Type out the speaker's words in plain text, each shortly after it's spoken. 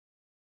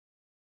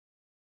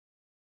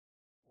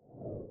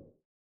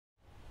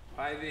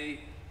By the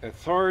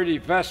authority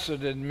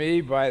vested in me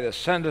by the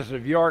Senate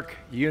of York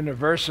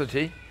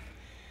University,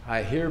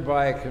 I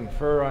hereby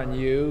confer on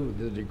you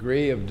the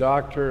degree of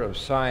Doctor of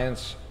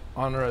Science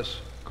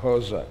honoris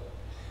causa.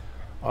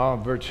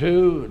 En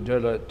vertu de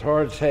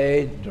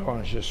l'autorité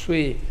dont je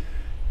suis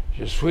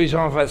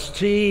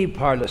investi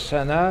par le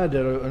Sénat de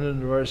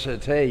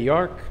l'Université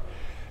York,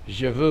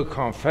 je vous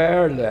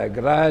confère le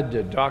grade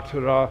de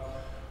doctorat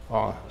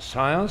en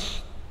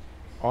sciences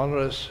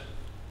honoris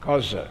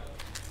causa.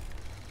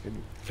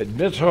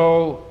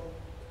 Admitto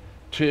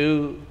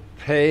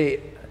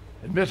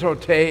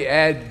te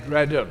ad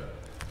gradum.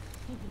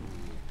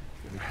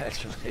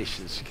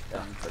 Congratulations,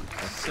 Calvin.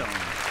 So much.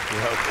 We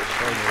hope you're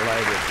so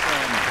delighted.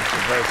 It's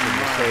a blessing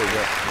to say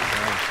this.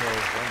 I'm so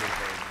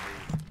wonderful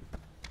indeed.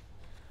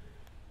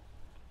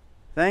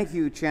 Thank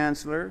you,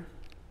 Chancellor,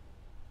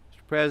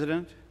 Mr.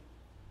 President,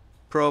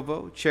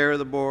 Provost, Chair of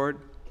the Board,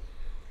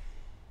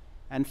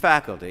 and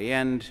faculty,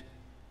 and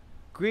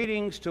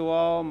greetings to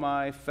all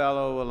my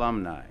fellow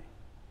alumni,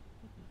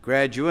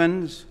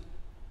 graduands,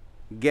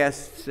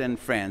 guests, and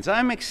friends.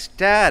 I'm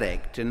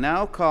ecstatic to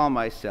now call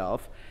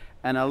myself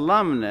an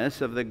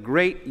alumnus of the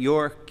great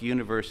York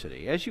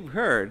University. As you've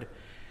heard,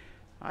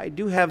 I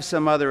do have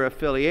some other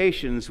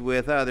affiliations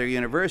with other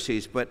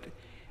universities, but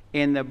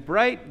in the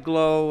bright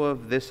glow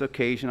of this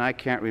occasion, I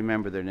can't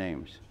remember their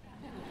names.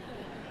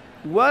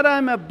 What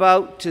I'm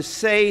about to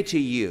say to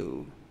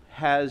you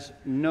has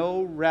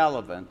no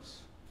relevance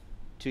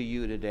to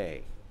you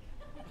today.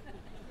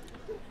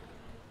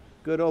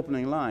 Good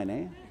opening line,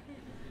 eh?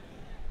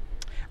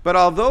 But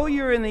although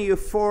you're in the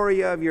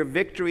euphoria of your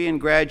victory in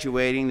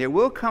graduating, there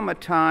will come a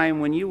time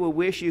when you will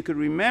wish you could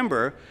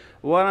remember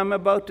what I'm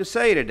about to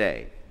say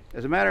today.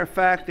 As a matter of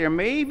fact, there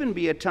may even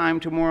be a time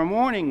tomorrow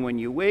morning when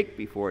you wake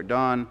before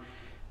dawn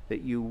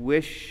that you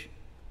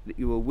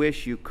will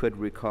wish you could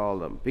recall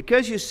them.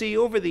 Because you see,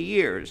 over the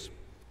years,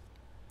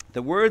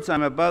 the words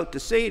I'm about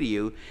to say to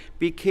you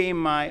became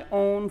my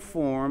own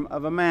form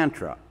of a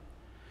mantra.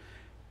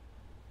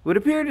 It would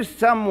appear to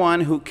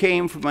someone who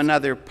came from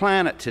another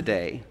planet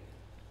today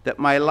that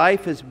my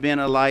life has been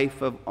a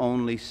life of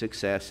only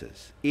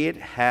successes. It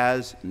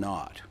has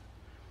not.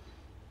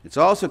 It's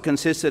also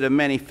consisted of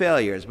many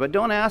failures, but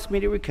don't ask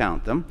me to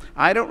recount them.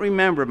 I don't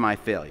remember my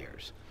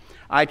failures.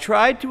 I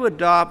tried to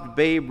adopt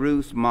Babe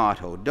Ruth's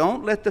motto,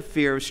 don't let the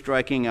fear of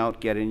striking out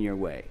get in your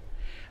way.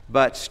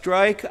 But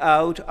strike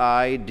out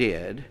I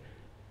did,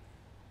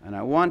 and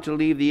I want to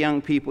leave the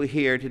young people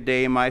here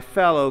today, my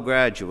fellow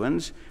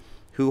graduands,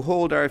 who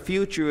hold our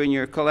future in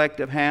your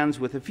collective hands,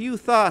 with a few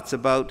thoughts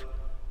about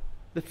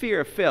the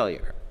fear of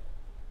failure.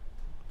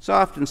 It's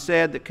often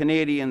said that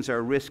Canadians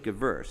are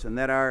risk-averse and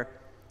that our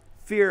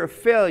fear of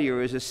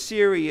failure is a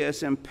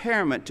serious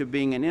impairment to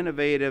being an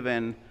innovative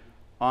and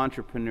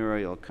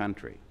entrepreneurial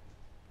country.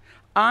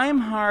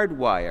 I'm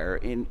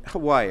wired in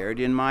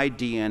my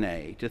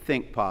DNA to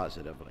think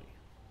positively.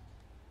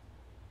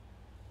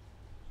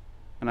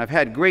 And I've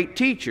had great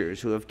teachers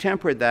who have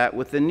tempered that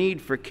with the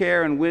need for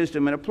care and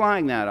wisdom in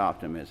applying that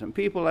optimism.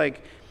 People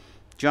like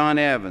John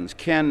Evans,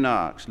 Ken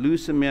Knox, Lou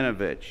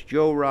Siminovich,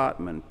 Joe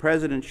Rotman,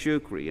 President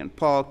Shukri, and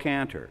Paul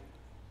Cantor,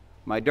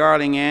 my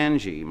darling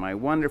Angie, my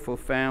wonderful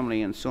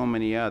family, and so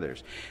many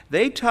others.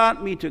 They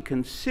taught me to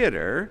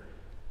consider,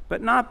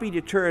 but not be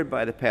deterred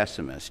by the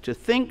pessimist, to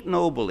think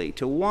nobly,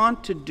 to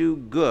want to do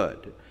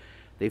good.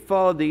 They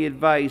followed the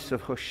advice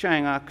of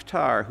Hosang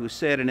Akhtar, who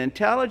said, an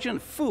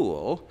intelligent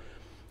fool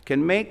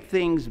can make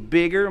things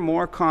bigger,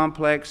 more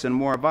complex, and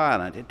more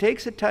violent. It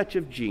takes a touch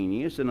of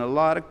genius and a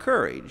lot of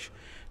courage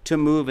to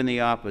move in the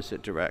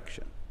opposite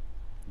direction.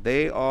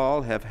 They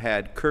all have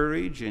had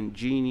courage and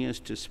genius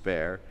to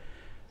spare.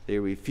 They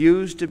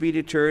refuse to be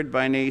deterred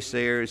by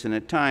naysayers and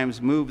at times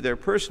move their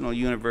personal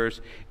universe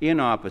in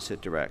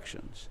opposite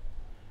directions.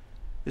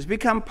 It's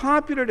become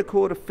popular to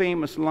quote a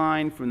famous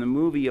line from the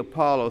movie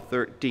Apollo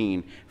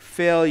 13,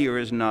 failure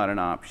is not an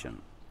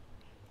option.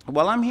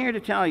 Well, I'm here to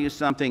tell you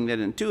something that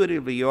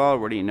intuitively you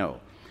already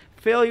know.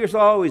 Failure is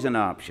always an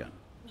option,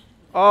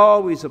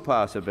 always a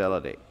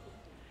possibility.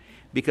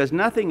 Because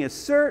nothing is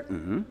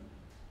certain,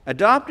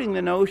 adopting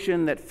the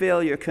notion that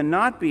failure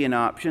cannot be an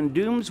option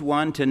dooms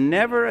one to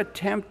never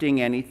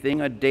attempting anything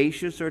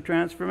audacious or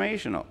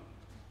transformational.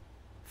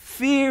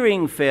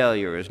 Fearing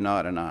failure is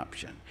not an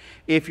option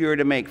if you're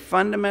to make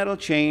fundamental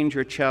change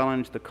or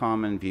challenge the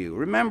common view.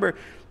 Remember,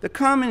 the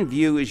common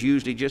view is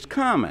usually just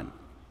common.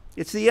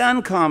 It's the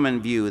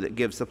uncommon view that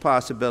gives the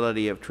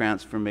possibility of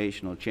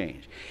transformational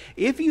change.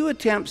 If you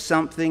attempt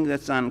something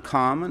that's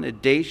uncommon,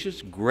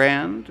 audacious,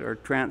 grand, or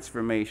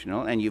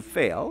transformational, and you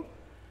fail,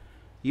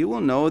 you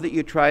will know that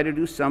you try to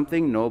do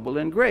something noble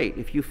and great.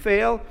 If you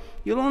fail,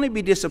 you'll only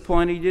be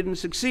disappointed you didn't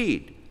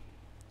succeed.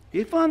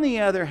 If, on the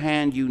other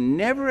hand, you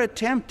never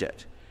attempt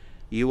it,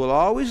 you will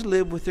always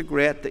live with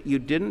regret that you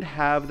didn't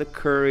have the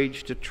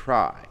courage to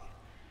try,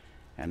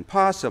 and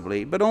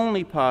possibly, but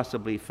only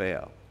possibly,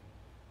 fail.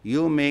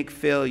 You'll make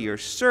failure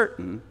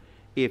certain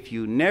if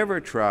you never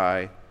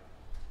try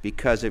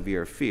because of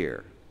your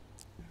fear.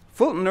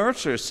 Fulton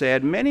Erzler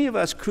said, many of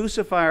us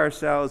crucify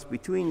ourselves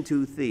between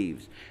two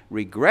thieves,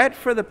 regret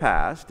for the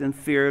past and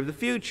fear of the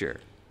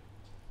future.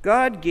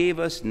 God gave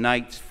us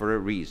nights for a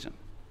reason.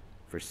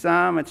 For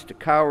some, it's to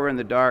cower in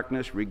the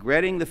darkness,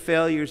 regretting the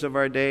failures of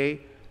our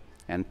day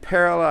and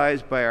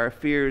paralyzed by our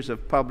fears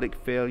of public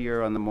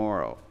failure on the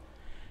morrow.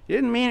 He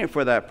didn't mean it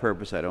for that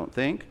purpose, I don't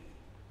think.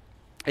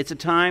 It's a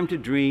time to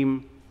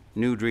dream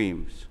new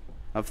dreams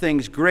of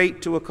things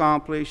great to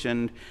accomplish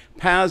and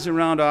paths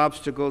around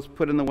obstacles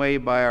put in the way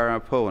by our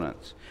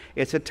opponents.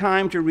 It's a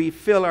time to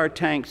refill our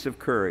tanks of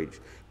courage,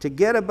 to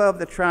get above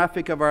the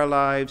traffic of our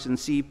lives and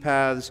see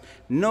paths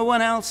no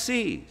one else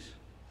sees,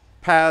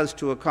 paths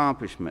to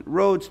accomplishment,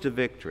 roads to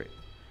victory.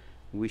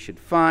 Should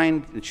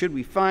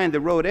we find the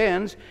road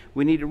ends,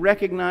 we need to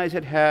recognize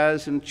it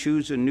has and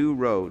choose a new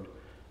road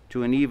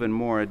to an even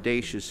more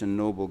audacious and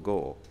noble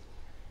goal.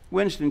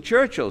 Winston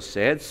Churchill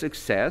said,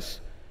 success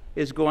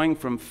is going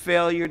from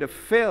failure to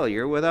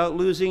failure without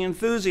losing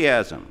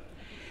enthusiasm.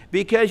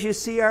 Because you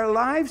see, our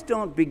lives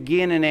don't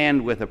begin and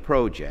end with a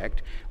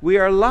project. We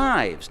are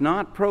lives,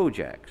 not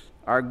projects.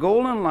 Our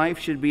goal in life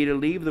should be to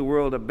leave the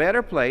world a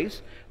better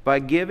place by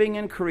giving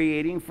and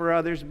creating for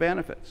others'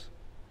 benefits.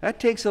 That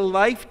takes a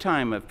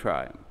lifetime of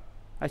trying.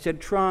 I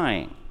said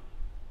trying.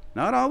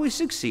 Not always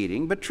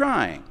succeeding, but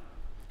trying.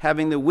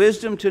 Having the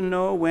wisdom to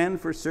know when,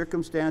 for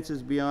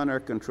circumstances beyond our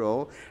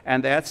control,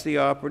 and that's the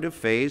operative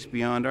phase,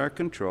 beyond our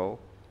control,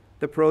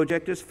 the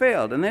project has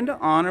failed, and then to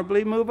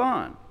honorably move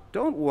on.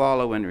 Don't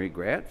wallow in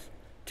regrets.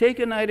 Take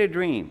a night of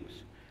dreams.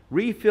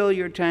 Refill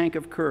your tank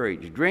of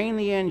courage. Drain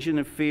the engine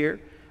of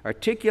fear.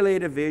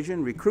 Articulate a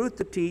vision. Recruit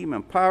the team.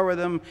 Empower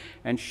them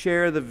and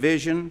share the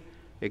vision.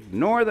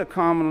 Ignore the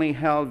commonly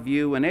held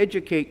view and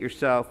educate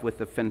yourself with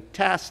the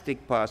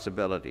fantastic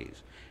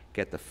possibilities.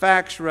 Get the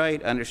facts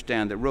right,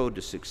 understand the road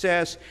to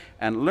success,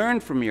 and learn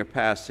from your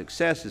past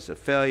successes or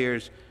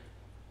failures.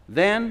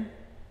 Then,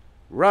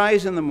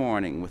 rise in the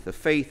morning with the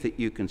faith that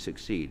you can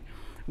succeed.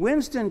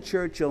 Winston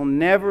Churchill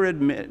never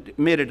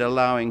admitted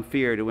allowing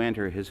fear to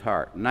enter his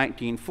heart. In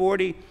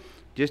 1940,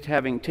 just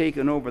having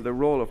taken over the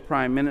role of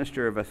Prime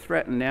Minister of a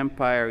threatened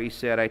empire, he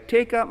said, "I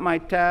take up my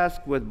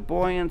task with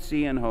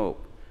buoyancy and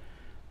hope.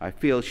 I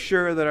feel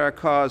sure that our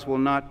cause will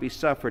not be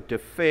suffered to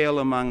fail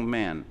among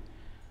men.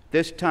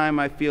 This time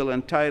I feel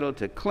entitled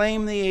to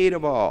claim the aid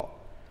of all.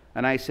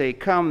 And I say,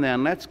 come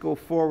then, let's go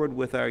forward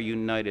with our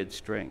united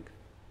strength."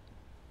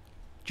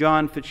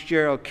 John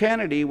Fitzgerald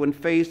Kennedy, when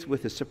faced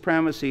with the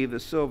supremacy of the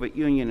Soviet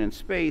Union in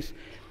space,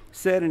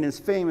 said in his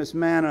famous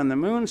Man on the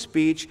Moon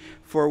speech,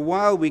 "For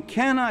while we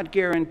cannot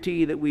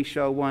guarantee that we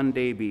shall one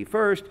day be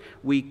first,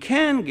 we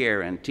can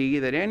guarantee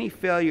that any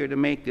failure to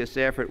make this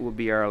effort will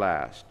be our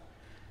last.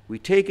 We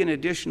take an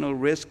additional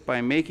risk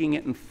by making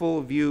it in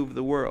full view of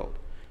the world.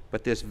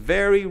 But this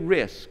very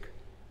risk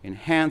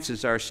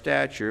enhances our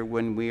stature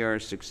when we are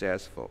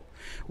successful.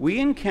 We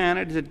in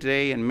Canada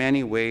today, in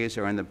many ways,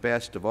 are in the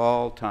best of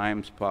all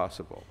times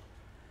possible.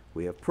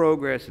 We have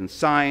progress in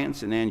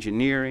science and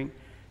engineering,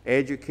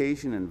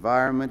 education,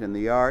 environment, and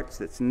the arts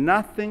that's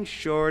nothing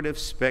short of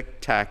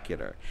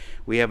spectacular.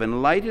 We have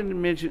enlightened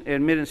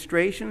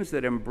administrations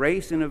that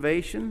embrace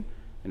innovation,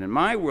 and in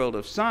my world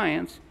of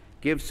science,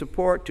 give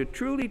support to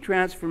truly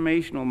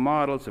transformational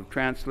models of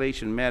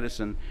translation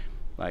medicine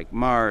like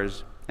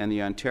Mars and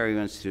the Ontario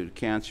Institute of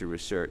Cancer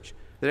Research,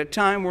 that at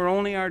times were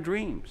only our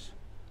dreams.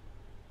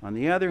 On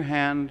the other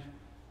hand,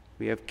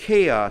 we have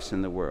chaos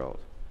in the world.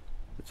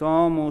 It's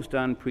almost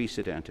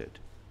unprecedented.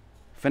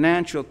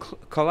 Financial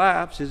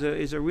collapse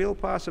is a real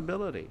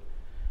possibility.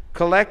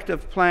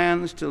 Collective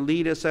plans to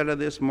lead us out of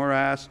this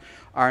morass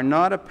are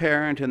not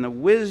apparent, and the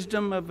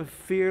wisdom of a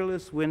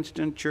fearless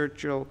Winston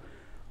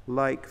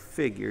Churchill-like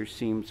figure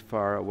seems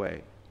far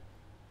away.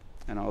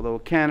 And although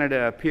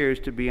Canada appears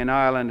to be an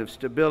island of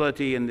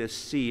stability in this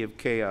sea of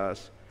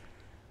chaos,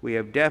 we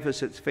have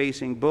deficits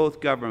facing both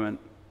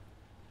government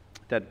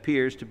that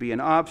appears to be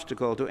an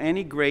obstacle to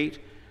any great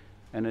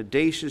and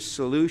audacious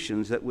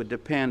solutions that would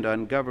depend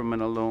on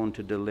government alone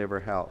to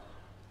deliver help.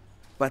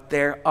 But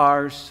there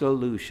are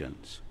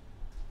solutions,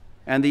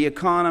 and the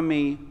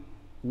economy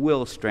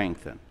will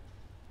strengthen,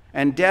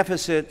 and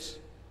deficits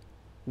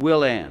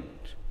will end.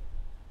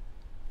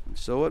 And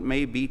so it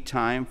may be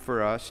time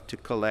for us to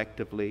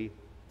collectively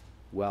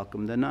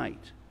welcome the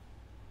night,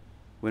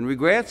 when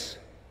regrets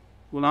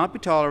will not be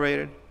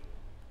tolerated,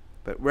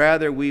 but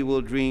rather we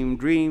will dream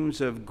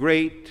dreams of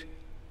great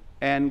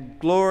and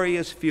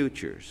glorious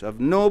futures, of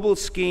noble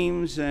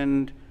schemes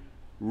and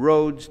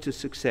roads to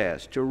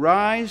success, to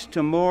rise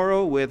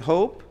tomorrow with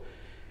hope,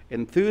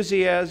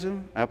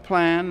 enthusiasm, a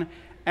plan,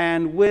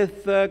 and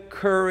with the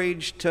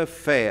courage to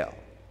fail.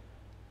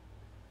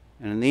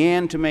 And in the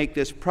end, to make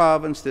this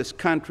province, this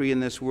country,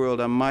 and this world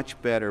a much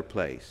better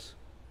place.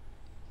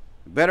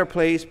 A better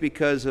place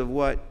because of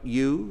what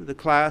you, the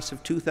class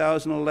of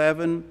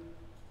 2011,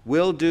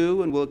 will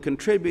do and will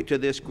contribute to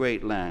this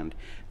great land.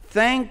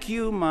 Thank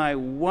you, my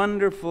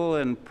wonderful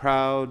and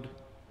proud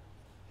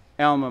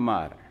alma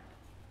mater.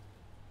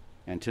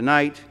 And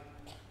tonight,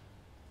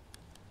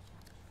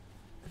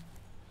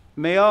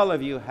 may all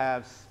of you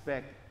have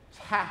spectacular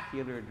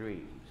spectacular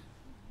dreams.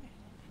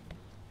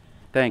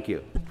 Thank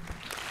you.